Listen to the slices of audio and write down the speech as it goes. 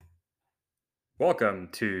Welcome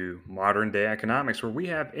to Modern Day Economics, where we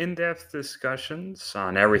have in depth discussions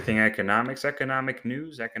on everything economics, economic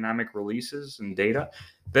news, economic releases, and data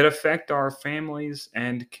that affect our families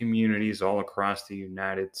and communities all across the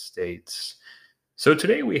United States. So,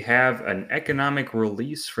 today we have an economic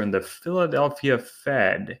release from the Philadelphia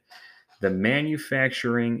Fed, the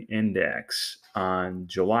Manufacturing Index, on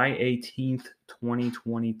July 18th,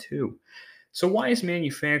 2022. So, why is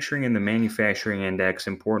manufacturing and the manufacturing index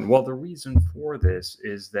important? Well, the reason for this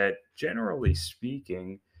is that generally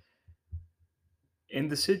speaking, in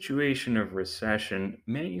the situation of recession,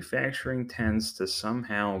 manufacturing tends to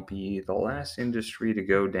somehow be the last industry to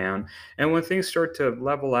go down. And when things start to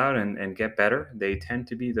level out and get better, they tend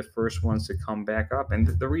to be the first ones to come back up. And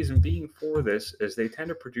the reason being for this is they tend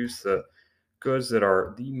to produce the goods that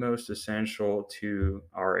are the most essential to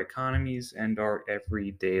our economies and our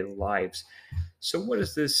everyday lives. So, what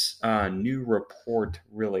does this new report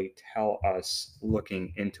really tell us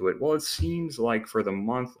looking into it? Well, it seems like for the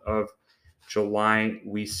month of July,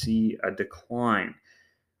 we see a decline.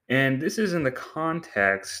 And this is in the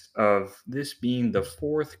context of this being the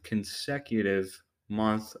fourth consecutive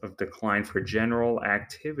month of decline for general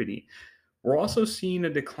activity. We're also seeing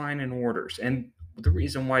a decline in orders. And the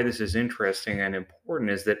reason why this is interesting and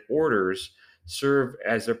important is that orders serve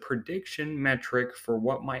as a prediction metric for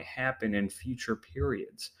what might happen in future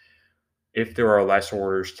periods. If there are less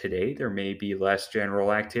orders today, there may be less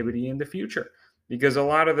general activity in the future because a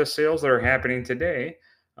lot of the sales that are happening today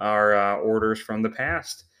are orders from the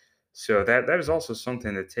past. So that is also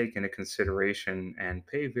something to take into consideration and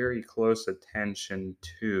pay very close attention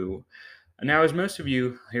to. Now, as most of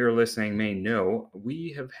you here listening may know,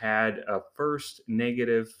 we have had a first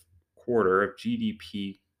negative quarter of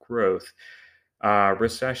GDP growth.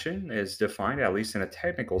 Recession is defined, at least in a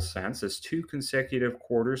technical sense, as two consecutive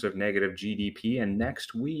quarters of negative GDP. And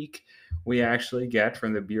next week, we actually get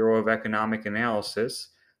from the Bureau of Economic Analysis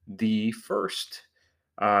the first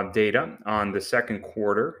data on the second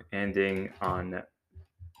quarter ending on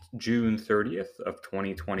June 30th of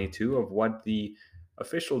 2022 of what the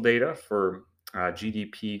official data for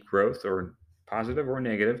GDP growth, or positive or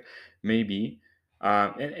negative, may be.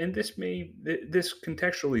 And this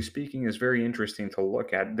contextually speaking is very interesting to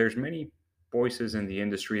look at. There's many voices in the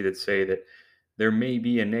industry that say that there may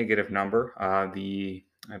be a negative number. The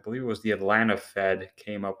I believe it was the Atlanta Fed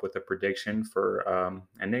came up with a prediction for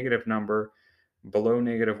a negative number below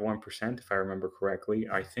 -1%, if I remember correctly.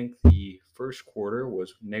 I think the first quarter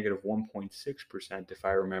was -1.6%, if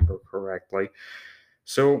I remember correctly.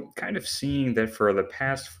 So, kind of seeing that for the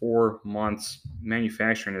past 4 months,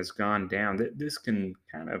 manufacturing has gone down, this can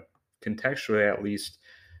kind of contextually at least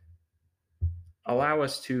allow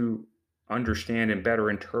us to understand and better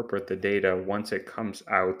interpret the data once it comes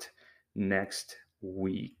out next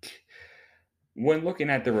week. When looking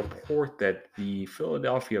at the report that the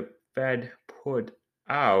Philadelphia Fed put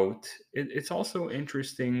out, it's also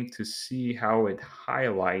interesting to see how it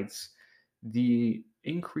highlights the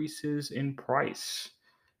increases in price.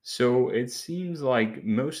 So it seems like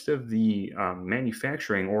most of the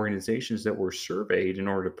manufacturing organizations that were surveyed in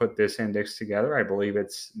order to put this index together, I believe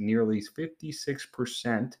it's nearly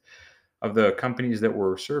 56% of the companies that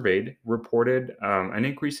were surveyed reported an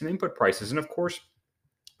increase in input prices. And of course,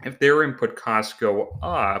 if their input costs go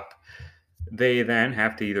up, they then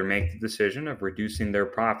have to either make the decision of reducing their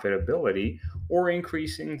profitability or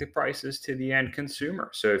increasing the prices to the end consumer.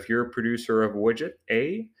 So if you're a producer of widget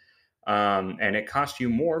A, and it costs you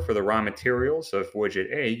more for the raw materials of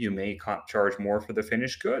widget A, you may charge more for the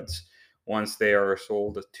finished goods once they are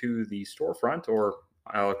sold to the storefront or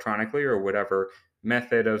electronically or whatever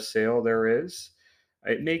method of sale there is.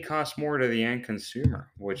 It may cost more to the end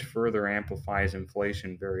consumer, which further amplifies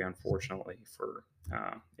inflation, very unfortunately, for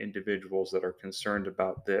individuals that are concerned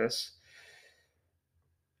about this.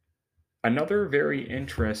 Another very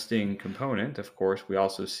interesting component, of course, we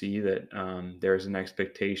also see that there's an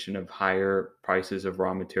expectation of higher prices of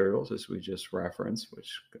raw materials, as we just referenced,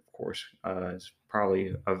 which, of course, is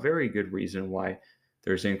probably a very good reason why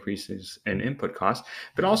there's increases in input costs,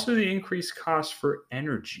 but also the increased cost for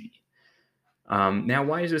energy. Now,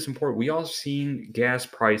 why is this important? We all seen gas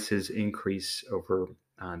prices increase over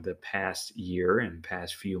the past year and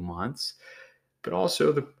past few months, but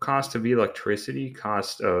also the cost of electricity,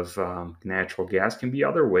 cost of natural gas can be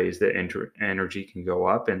other ways that energy can go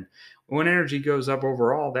up. And when energy goes up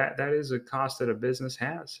overall, that is a cost that a business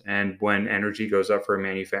has. And when energy goes up for a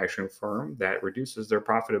manufacturing firm, that reduces their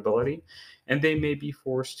profitability, and they may be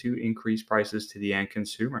forced to increase prices to the end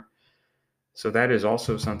consumer. So that is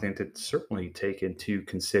also something to certainly take into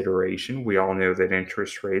consideration. We all know that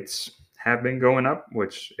interest rates have been going up,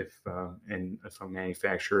 which if a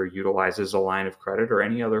manufacturer utilizes a line of credit or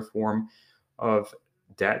any other form of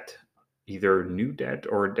debt, either new debt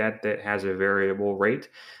or debt that has a variable rate,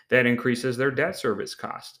 that increases their debt service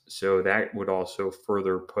cost. So that would also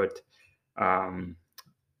further put um,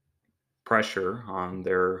 pressure on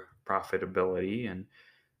their profitability and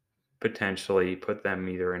potentially put them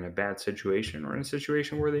either in a bad situation or in a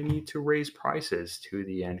situation where they need to raise prices to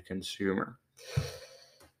the end consumer.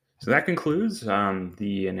 So that concludes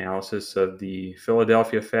the analysis of the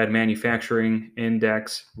Philadelphia Fed Manufacturing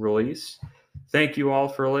Index release. Thank you all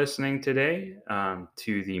for listening today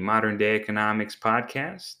to the Modern Day Economics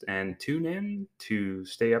podcast, and tune in to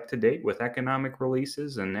stay up to date with economic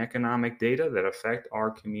releases and economic data that affect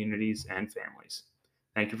our communities and families.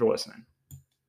 Thank you for listening.